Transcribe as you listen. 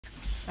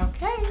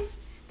Okay.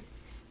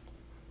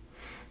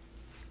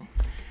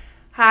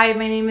 Hi,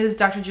 my name is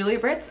Dr. Julia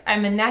Britz.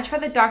 I'm a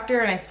naturopathic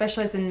doctor and I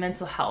specialize in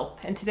mental health.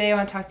 And today I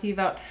want to talk to you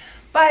about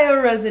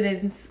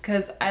bioresonance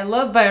because I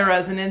love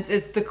bioresonance.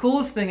 It's the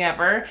coolest thing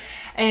ever.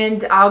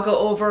 And I'll go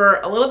over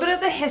a little bit of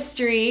the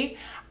history,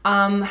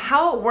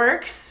 how it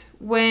works,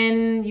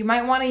 when you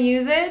might want to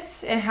use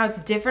it, and how it's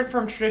different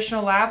from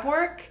traditional lab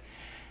work.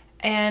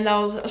 And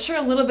I'll share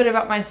a little bit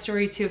about my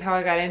story too of how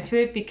I got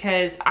into it,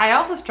 because I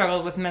also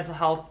struggled with mental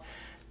health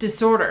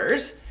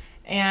disorders.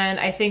 And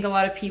I think a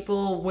lot of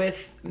people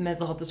with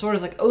mental health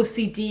disorders like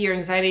OCD or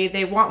anxiety,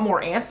 they want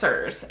more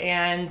answers.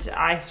 And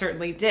I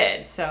certainly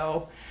did.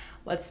 So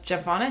let's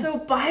jump on in. So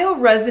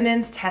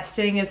bioresonance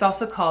testing is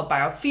also called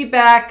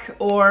biofeedback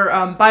or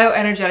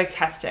bioenergetic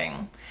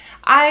testing.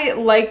 I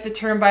like the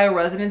term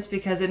bioresonance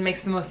because it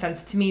makes the most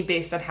sense to me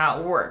based on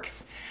how it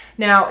works.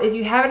 Now, if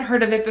you haven't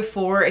heard of it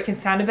before, it can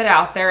sound a bit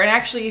out there. And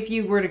actually, if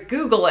you were to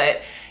Google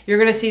it, you're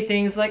going to see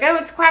things like, oh,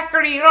 it's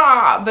quackery,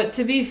 ah. But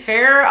to be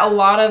fair, a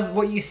lot of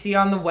what you see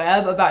on the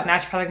web about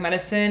naturopathic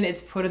medicine,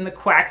 it's put in the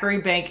quackery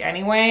bank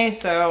anyway.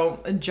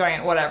 So a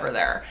giant whatever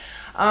there.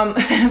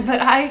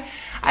 But I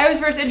was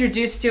first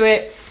introduced to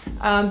it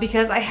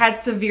because I had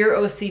severe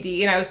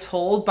OCD, and I was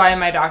told by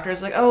my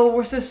doctors, like, oh,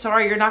 we're so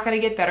sorry, you're not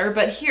going to get better,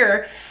 but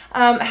here,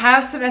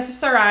 have some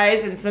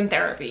SSRIs and some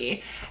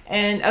therapy.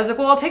 And I was like,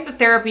 well, I'll take the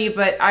therapy,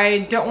 but I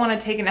don't want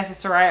to take an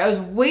SSRI. I was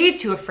way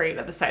too afraid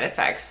of the side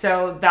effects,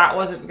 so that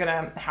wasn't going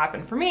to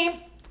happen for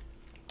me.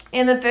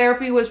 And the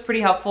therapy was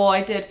pretty helpful.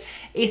 I did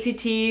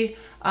ACT,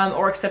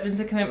 or acceptance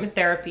and commitment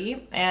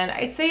therapy. And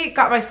I'd say it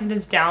got my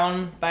symptoms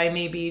down by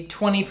maybe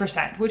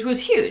 20%, which was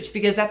huge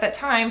because at that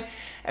time,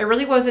 I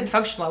really wasn't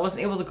functional. I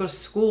wasn't able to go to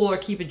school or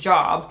keep a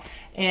job.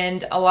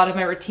 And a lot of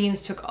my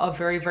routines took a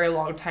very, very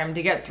long time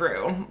to get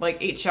through, like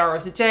 8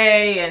 showers a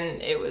day.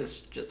 And it was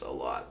just a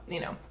lot,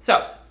 you know.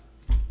 So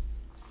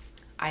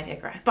I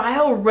digress.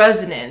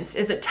 Bioresonance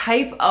is a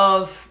type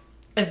of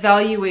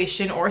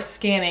evaluation or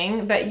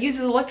scanning that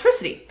uses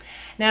electricity.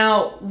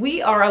 Now,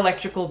 we are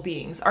electrical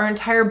beings. Our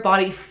entire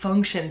body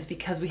functions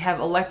because we have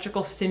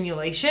electrical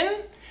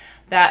stimulation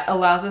that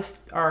allows us,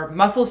 our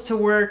muscles to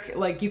work.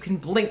 Like you can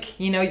blink,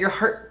 you know, your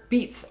heart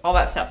beats, all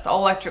that stuff. It's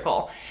all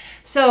electrical.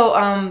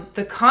 So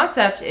the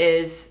concept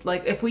is,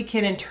 like, if we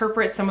can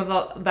interpret some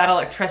of that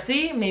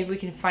electricity, maybe we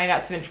can find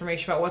out some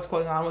information about what's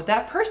going on with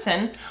that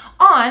person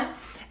on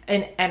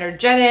an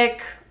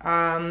energetic,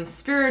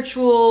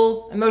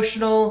 spiritual,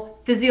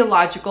 emotional,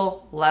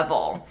 physiological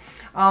level.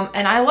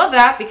 And I love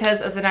that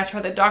because as a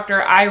naturopathic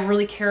doctor, I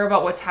really care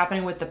about what's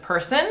happening with the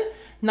person,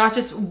 not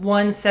just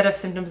one set of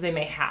symptoms they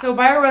may have. So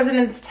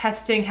bioresonance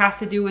testing has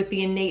to do with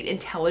the innate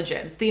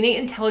intelligence. The innate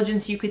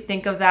intelligence, you could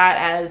think of that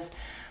as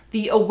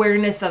the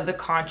awareness of the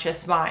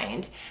conscious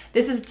mind.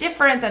 This is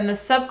different than the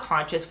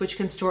subconscious, which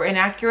can store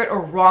inaccurate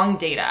or wrong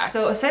data.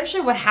 So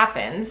essentially what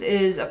happens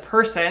is a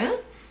person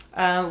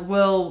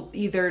will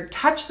either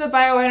touch the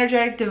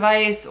bioenergetic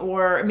device,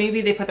 or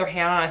maybe they put their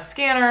hand on a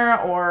scanner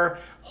or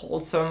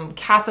hold some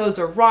cathodes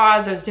or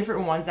rods. There's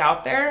different ones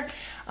out there.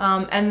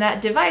 And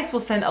that device will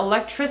send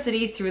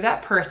electricity through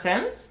that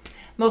person.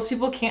 Most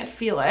people can't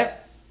feel it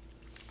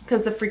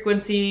because the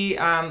frequency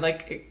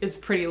is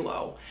pretty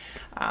low.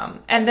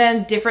 And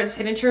then different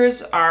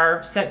signatures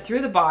are sent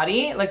through the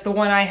body. Like the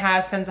one I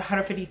have sends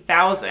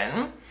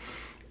 150,000.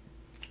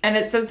 And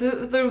it's sent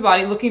through the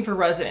body looking for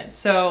resonance.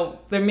 So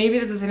maybe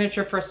there's a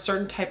signature for a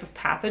certain type of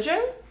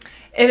pathogen.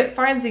 If it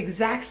finds the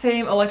exact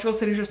same electrical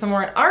signature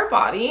somewhere in our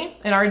body,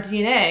 in our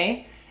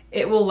DNA,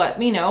 it will let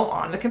me know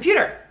on the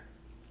computer,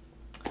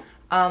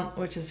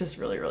 which is just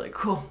really, really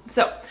cool.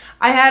 So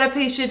I had a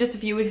patient just a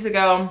few weeks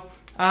ago.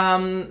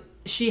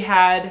 She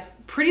had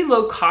pretty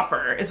low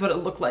copper is what it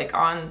looked like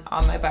on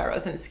my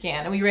bioresonance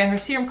scan. And we ran her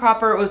serum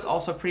copper. It was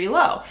also pretty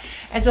low.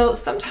 And so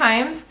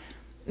sometimes,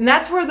 and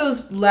that's where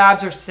those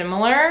labs are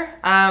similar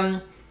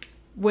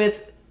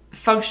with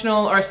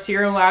functional or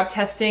serum lab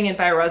testing and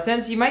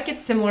bioresonance. You might get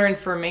similar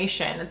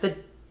information. The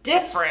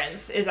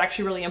difference is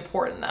actually really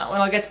important though,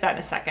 and I'll get to that in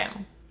a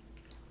second.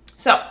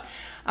 So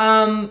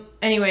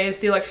anyways,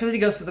 the electricity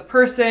goes to the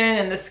person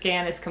and the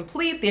scan is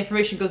complete. The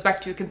information goes back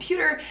to a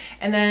computer,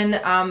 and then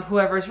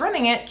whoever's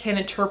running it can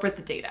interpret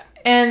the data.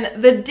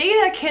 And the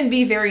data can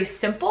be very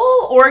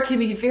simple or it can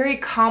be very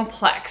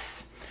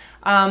complex.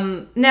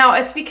 Now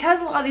it's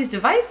because a lot of these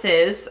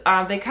devices,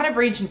 they kind of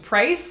range in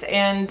price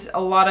and a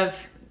lot of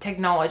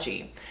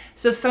technology.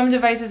 So some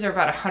devices are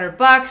about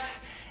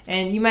 $100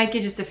 and you might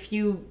get just a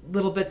few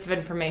little bits of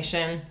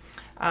information.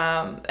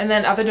 And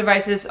then other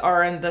devices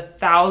are in the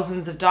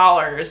thousands of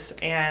dollars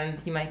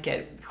and you might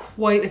get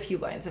quite a few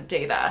lines of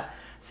data.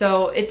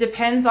 So it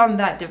depends on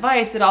that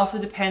device. It also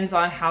depends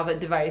on how the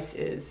device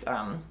is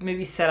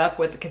maybe set up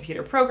with the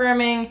computer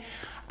programming.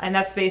 And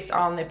that's based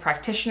on the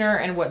practitioner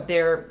and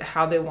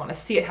how they want to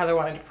see it, how they're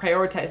wanting to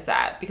prioritize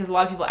that. Because a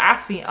lot of people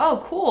ask me,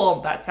 oh,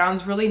 cool, that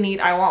sounds really neat.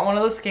 I want one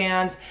of those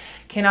scans.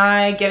 Can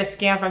I get a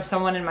scan from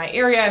someone in my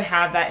area and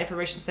have that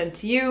information sent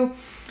to you?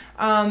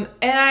 And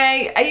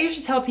I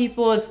usually tell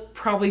people it's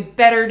probably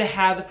better to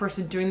have the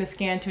person doing the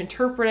scan to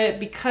interpret it,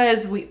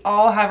 because we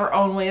all have our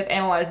own way of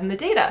analyzing the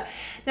data.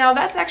 Now,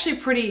 that's actually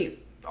pretty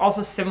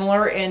also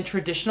similar in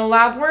traditional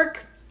lab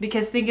work,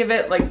 because think of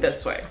it like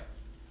this way.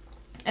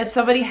 If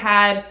somebody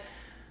had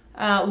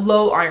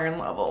low iron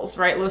levels,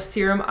 right, low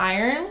serum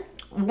iron,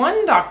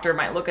 one doctor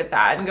might look at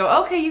that and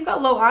go, okay, you've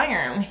got low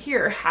iron,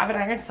 here, have an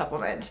iron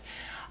supplement.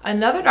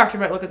 Another doctor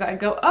might look at that and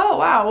go, oh,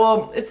 wow,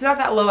 well, it's not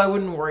that low, I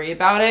wouldn't worry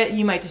about it.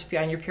 You might just be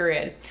on your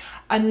period.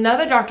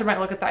 Another doctor might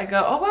look at that and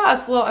go, oh, wow,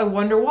 it's low, I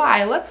wonder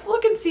why. Let's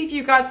look and see if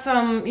you've got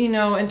some,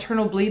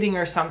 internal bleeding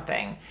or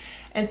something.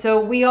 And so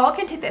we all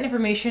can take that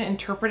information,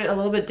 interpret it a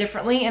little bit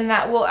differently, and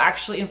that will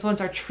actually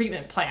influence our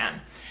treatment plan.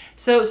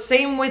 So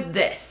same with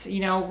this,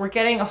 we're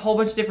getting a whole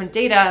bunch of different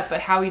data,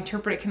 but how we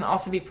interpret it can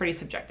also be pretty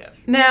subjective.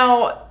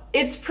 Now,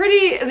 it's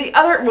the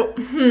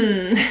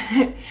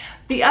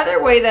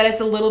other way that it's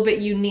a little bit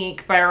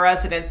unique,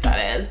 bioresonance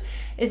that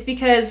is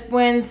because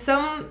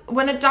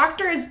when a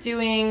doctor is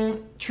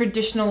doing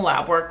traditional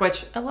lab work,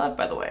 which I love,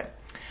 by the way,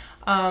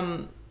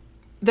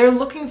 they're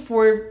looking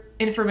for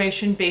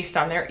information based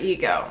on their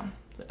ego.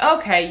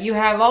 Okay, you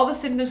have all the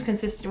symptoms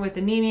consistent with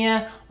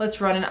anemia,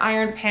 let's run an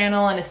iron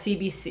panel and a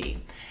CBC.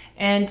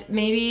 And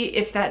maybe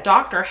if that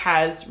doctor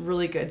has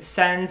really good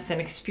sense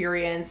and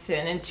experience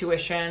and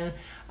intuition,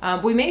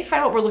 we may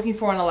find what we're looking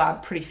for in a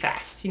lab pretty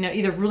fast,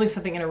 either ruling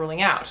something in or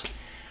ruling out.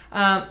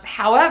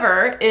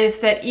 However,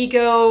 if that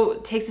ego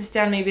takes us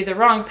down maybe the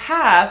wrong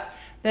path,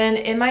 then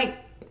it might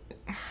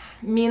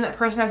mean that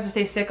person has to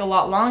stay sick a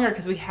lot longer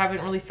because we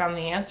haven't really found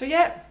the answer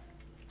yet.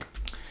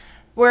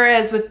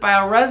 Whereas with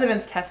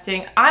bioresonance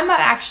testing, I'm not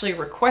actually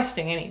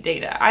requesting any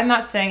data. I'm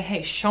not saying,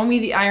 hey, show me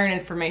the iron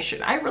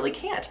information. I really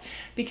can't,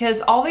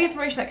 because all the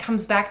information that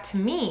comes back to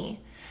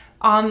me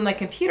on my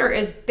computer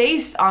is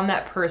based on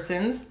that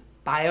person's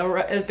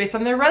based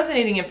on their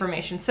resonating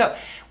information. So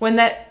when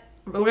that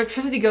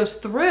electricity goes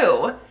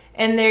through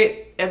and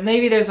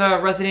maybe there's a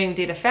resonating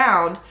data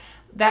found,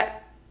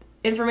 that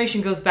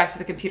information goes back to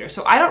the computer.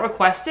 So I don't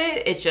request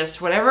it. It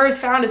just, whatever is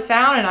found,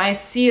 and I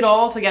see it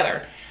all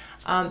together.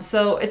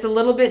 So it's a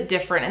little bit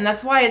different, and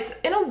that's why it's,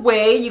 in a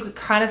way, you could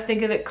kind of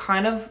think of it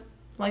kind of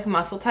like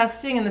muscle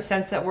testing, in the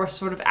sense that we're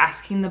sort of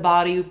asking the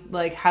body,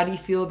 like, how do you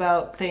feel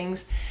about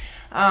things?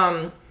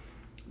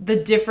 The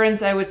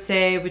difference, I would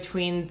say,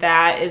 between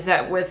that is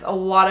that with a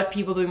lot of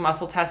people doing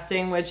muscle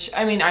testing, which,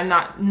 I mean, I'm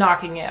not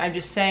knocking it, I'm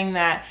just saying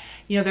that,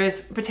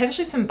 there's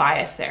potentially some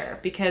bias there,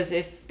 because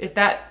if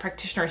that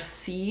practitioner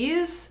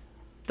sees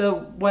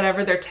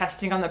whatever they're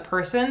testing on the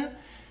person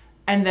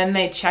and then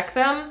they check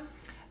them,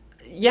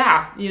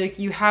 yeah,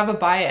 you have a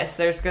bias.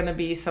 There's going to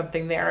be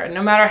something there,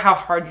 no matter how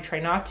hard you try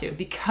not to,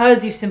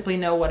 because you simply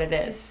know what it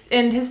is.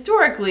 And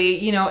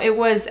historically, it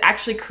was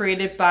actually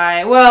created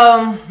by,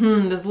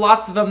 there's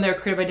lots of them that are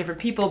created by different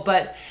people,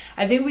 but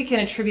I think we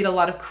can attribute a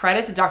lot of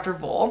credit to Dr.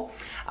 Voll.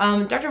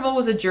 Dr. Voll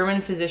was a German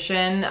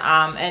physician,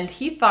 and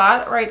he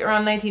thought right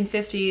around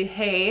 1950,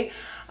 hey,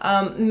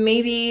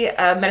 maybe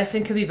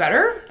medicine could be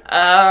better,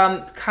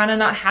 kind of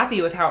not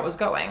happy with how it was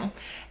going.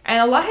 And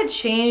a lot had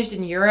changed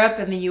in Europe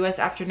and the US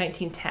after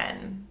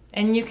 1910.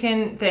 And you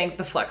can thank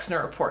the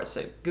Flexner Report,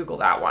 so Google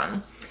that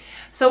one.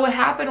 So what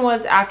happened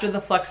was, after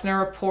the Flexner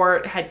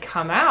Report had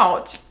come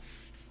out,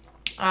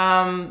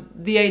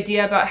 the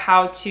idea about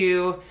how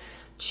to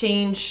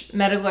change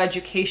medical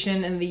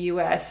education in the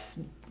US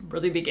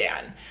really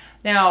began.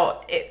 Now,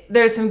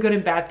 there's some good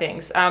and bad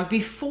things.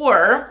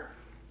 Before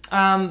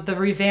the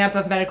revamp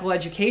of medical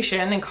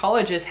education in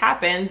colleges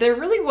happened, there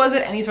really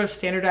wasn't any sort of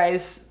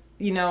standardized,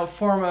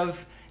 form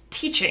of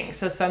teaching.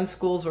 So some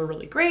schools were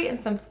really great and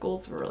some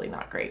schools were really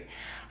not great.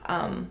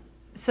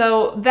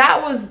 So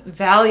that was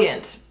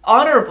valiant,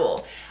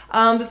 honorable.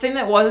 The thing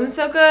that wasn't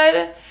so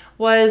good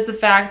was the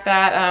fact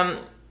that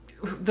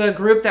the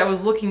group that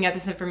was looking at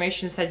this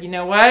information said, you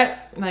know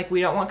what, like,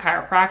 we don't want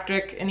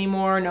chiropractic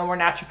anymore, no more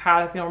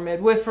naturopathic, no more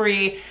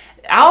midwifery,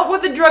 out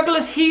with the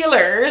drugless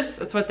healers,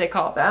 that's what they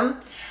call them.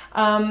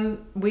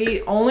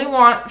 We only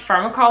want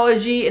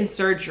pharmacology and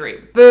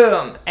surgery.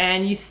 Boom.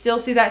 And you still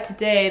see that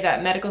today,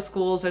 that medical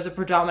schools, there's a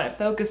predominant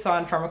focus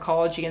on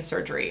pharmacology and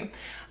surgery,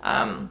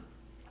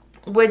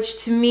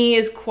 which to me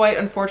is quite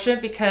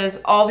unfortunate,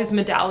 because all these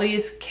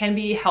modalities can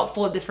be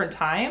helpful at different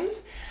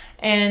times,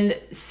 and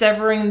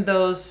severing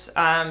those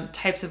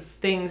types of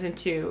things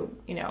into,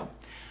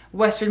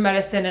 Western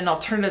medicine and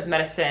alternative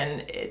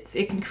medicine,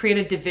 it can create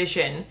a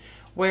division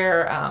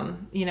where,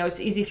 it's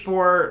easy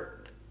for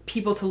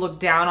people to look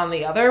down on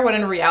the other, when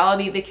in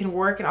reality they can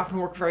work and often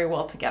work very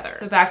well together.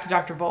 So back to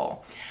Dr.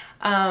 Voll.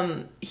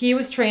 He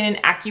was trained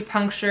in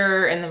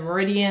acupuncture and the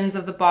meridians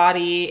of the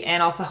body,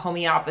 and also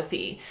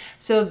homeopathy.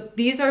 So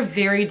these are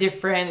very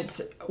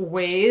different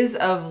ways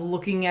of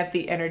looking at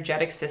the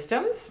energetic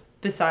systems,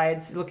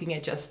 besides looking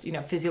at just,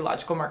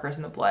 physiological markers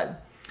in the blood.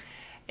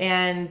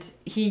 And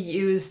he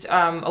used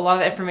a lot of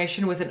the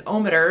information with an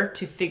ometer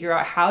to figure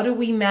out, how do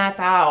we map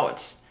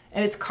out,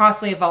 and it's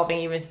constantly evolving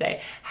even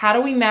today, how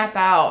do we map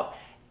out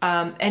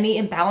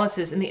any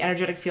imbalances in the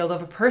energetic field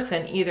of a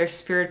person, either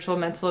spiritual,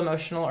 mental,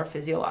 emotional, or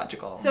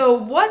physiological. So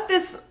what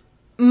this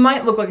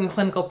might look like in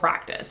clinical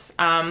practice.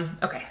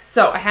 Okay,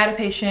 so I had a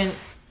patient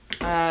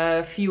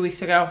a few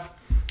weeks ago,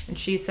 and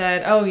she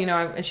said, oh, you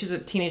know, and she's a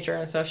teenager,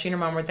 and so she and her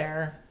mom were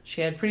there.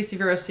 She had pretty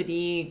severe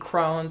OCD,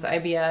 Crohn's,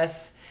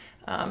 IBS,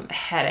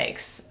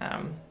 headaches,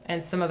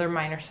 and some other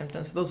minor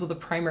symptoms. But those were the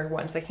primary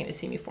ones that came to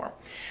see me for.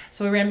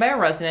 So we ran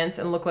bioresonance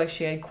and looked like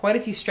she had quite a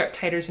few strep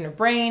titers in her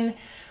brain.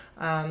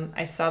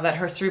 I saw that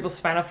her cerebral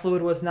spinal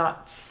fluid was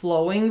not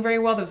flowing very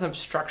well. There was an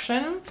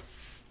obstruction,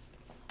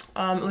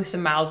 at least a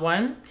mild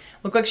one.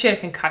 Looked like she had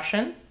a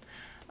concussion.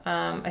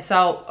 I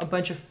saw a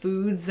bunch of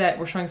foods that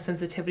were showing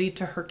sensitivity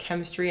to her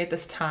chemistry at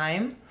this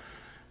time.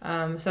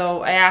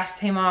 So I asked,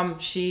 hey mom,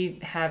 she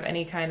have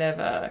any kind of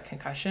a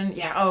concussion?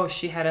 Yeah, oh,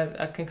 she had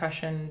a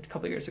concussion a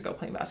couple years ago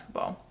playing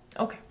basketball.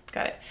 Okay,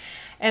 got it.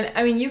 And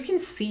I mean, you can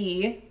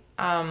see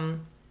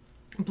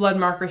blood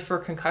markers for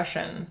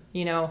concussion,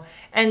 you know,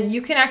 and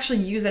you can actually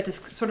use that to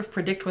sort of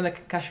predict when the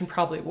concussion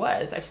probably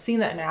was. I've seen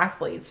that in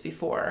athletes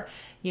before.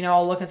 You know,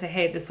 I'll look and say,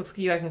 hey, this looks like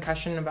you had a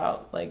concussion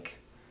about like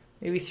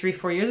maybe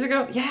 3-4 years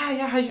ago.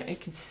 Yeah, you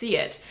can see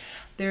it.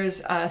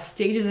 There's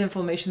stages of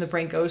inflammation the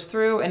brain goes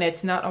through, and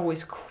it's not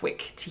always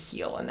quick to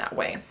heal in that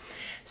way.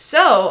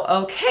 So,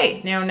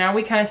 okay, now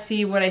we kind of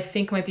see what I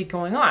think might be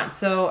going on.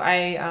 So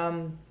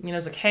I,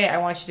 was like, hey, I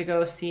want you to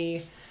go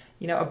see,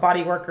 a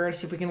body worker to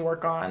see if we can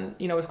work on,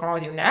 what's going on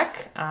with your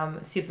neck,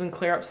 see if we can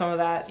clear up some of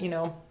that,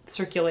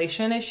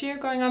 circulation issue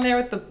going on there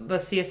with the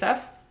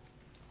CSF.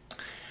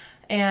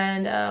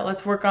 And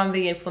let's work on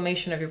the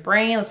inflammation of your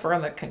brain. Let's work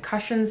on the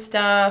concussion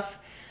stuff.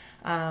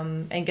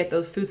 And get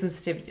those food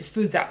sensitivities,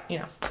 foods out,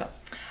 So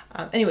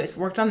anyways,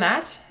 worked on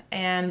that.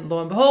 And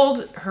lo and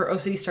behold, her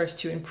OCD starts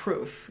to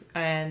improve.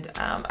 And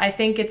I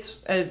think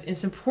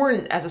it's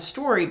important as a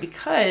story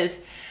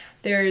because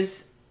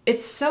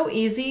it's so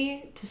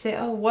easy to say,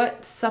 oh,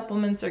 what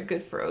supplements are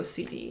good for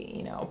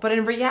OCD, But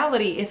in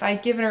reality, if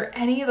I'd given her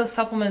any of those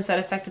supplements that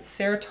affected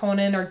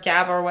serotonin or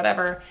GABA or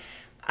whatever,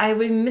 I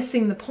would be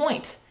missing the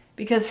point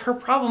because her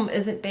problem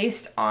isn't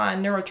based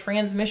on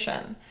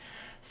neurotransmission.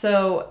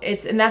 So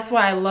and that's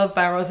why I love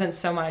bioresonance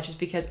so much, is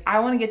because I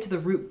want to get to the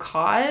root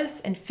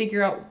cause and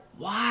figure out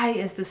why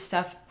is this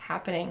stuff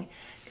happening,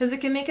 because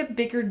it can make a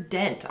bigger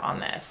dent on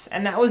this.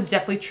 And that was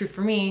definitely true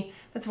for me.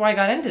 That's why I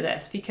got into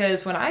this,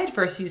 because when I had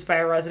first used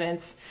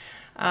bioresonance,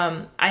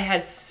 I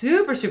had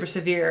super, super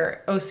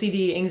severe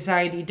OCD,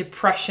 anxiety,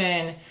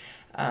 depression,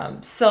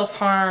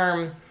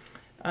 self-harm.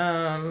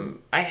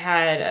 I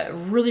had a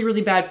really,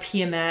 really bad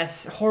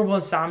PMS, horrible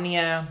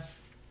insomnia,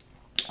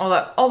 all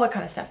that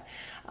kind of stuff.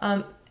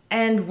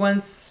 And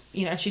once,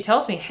 she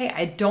tells me, hey,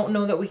 I don't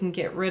know that we can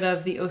get rid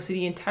of the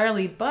OCD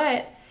entirely,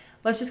 but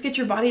let's just get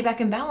your body back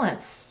in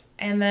balance.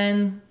 And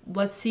then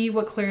let's see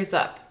what clears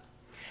up.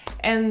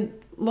 And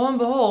lo and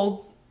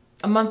behold,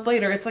 a month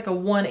later, it's like a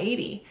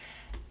 180.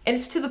 And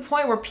it's to the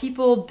point where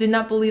people did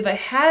not believe I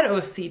had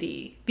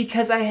OCD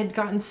because I had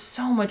gotten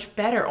so much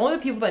better. Only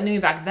the people that knew me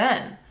back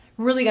then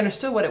really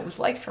understood what it was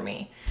like for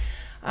me.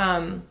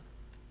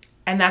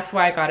 And that's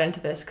why I got into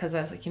this, because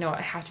I was like,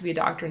 I have to be a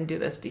doctor and do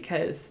this,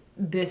 because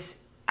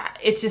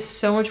it's just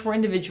so much more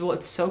individual.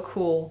 It's so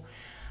cool.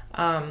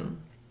 And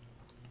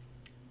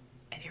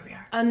here we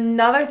are.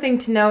 Another thing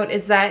to note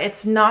is that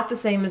it's not the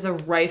same as a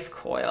Rife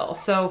coil.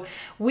 So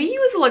we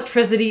use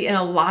electricity in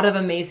a lot of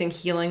amazing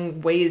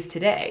healing ways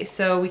today.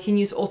 So we can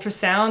use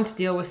ultrasound to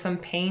deal with some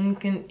pain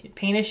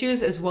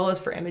issues, as well as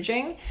for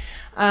imaging.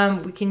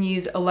 We can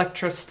use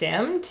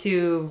electrostim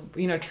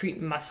to,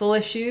 treat muscle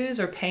issues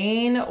or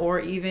pain, or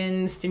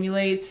even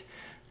stimulate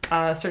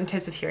certain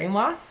types of hearing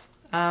loss.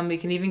 We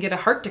can even get a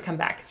heart to come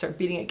back and start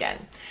beating again.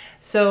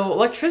 So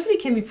electricity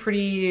can be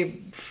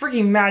pretty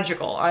freaking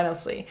magical,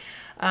 honestly.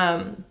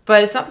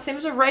 But it's not the same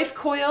as a Rife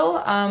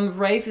coil.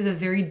 Rife is a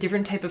very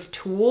different type of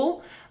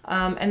tool,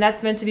 and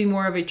that's meant to be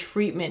more of a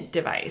treatment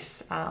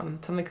device,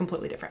 something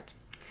completely different.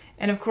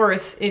 And of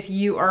course, if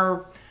you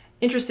are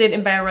interested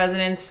in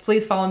bioresonance,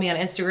 please follow me on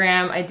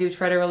Instagram. I do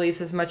try to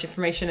release as much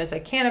information as I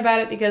can about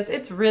it because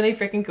it's really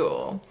freaking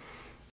cool.